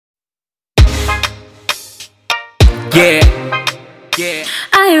Yeah, yeah.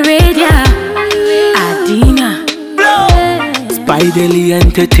 I read ya, Adina. Spiderly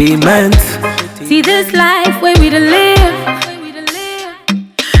Entertainment. See this life where we to live.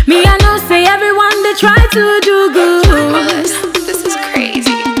 Me, I know say everyone they try to do good. This is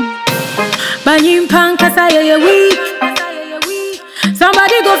crazy. But you punk cause you're weak.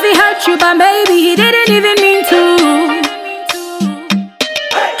 Somebody go fi hurt you, but maybe he didn't even mean to.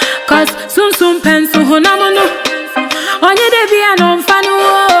 Cause soon pencil hunamunu. Onye de be an unfanu.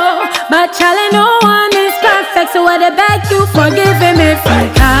 But chale, no one is perfect, so I beg you forgive him if you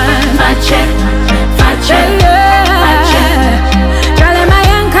can. Fache. Chale my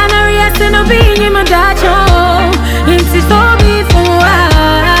young canary as no being in my dacho. Insi so be for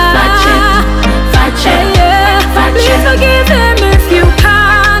Fache. Please forgive him if you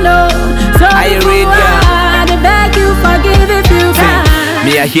can. So I beg you forgive if you can.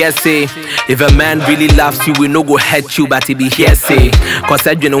 Me I hear say, if a man really loves you, we no go hurt you, but he be hearsay. Cause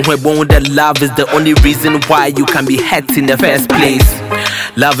I know that love is the only reason why you can be hurt in the first place.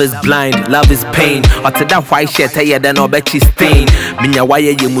 Love is blind, love is pain. Or to that white shirt, I then I'll bet you stain. Minya why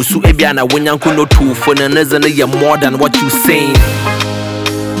you musu ebiana when yanku no two for the nezen you more than what you saying.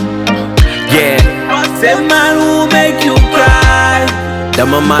 Yeah. Same man who make you cry. The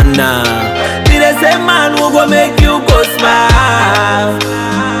mama nah. Be the same man who go make you go smile.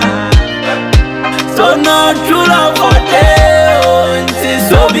 So no true love for them.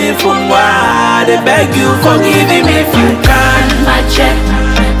 So be from why they beg you forgive him if you can. Fache.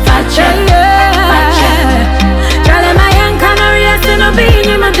 Chale my young canary as no being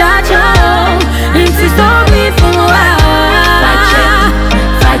in my dacho. Insi so be from Fache.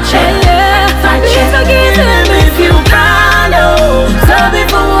 Please forgive him if you can. So be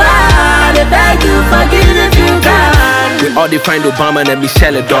from they beg you forgive if you can. We all define Obama and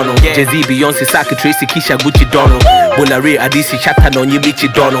Michelle O'Donnell. Jay-Z, Beyonce, Saki, Tracy, Keisha, Gucci, Donald. Bolare, Adisi, Chata, no, Bichi,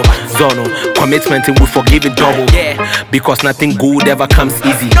 Donald. Zono, commitment and we forgive it double. Because nothing good ever comes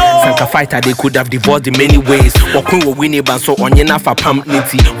easy. Sanka fighter, they could have divorced in many ways. Wakun wo wini banso onye na fa pam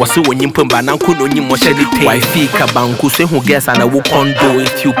niti. Wasu wo nyimpe bananku no nyi moshedite. Wifi kabanku se who guess and I will condo.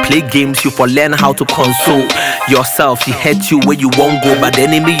 If you play games, you for learn how to console yourself. She hurt you where you won't go, but the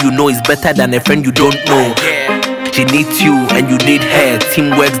enemy you know is better than a friend you don't know. She needs you and you need her.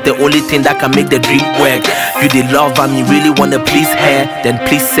 Teamwork's the only thing that can make the dream work. You did love and you really wanna please her, then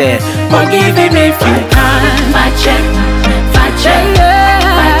please her. Forgive him if you can. Fache.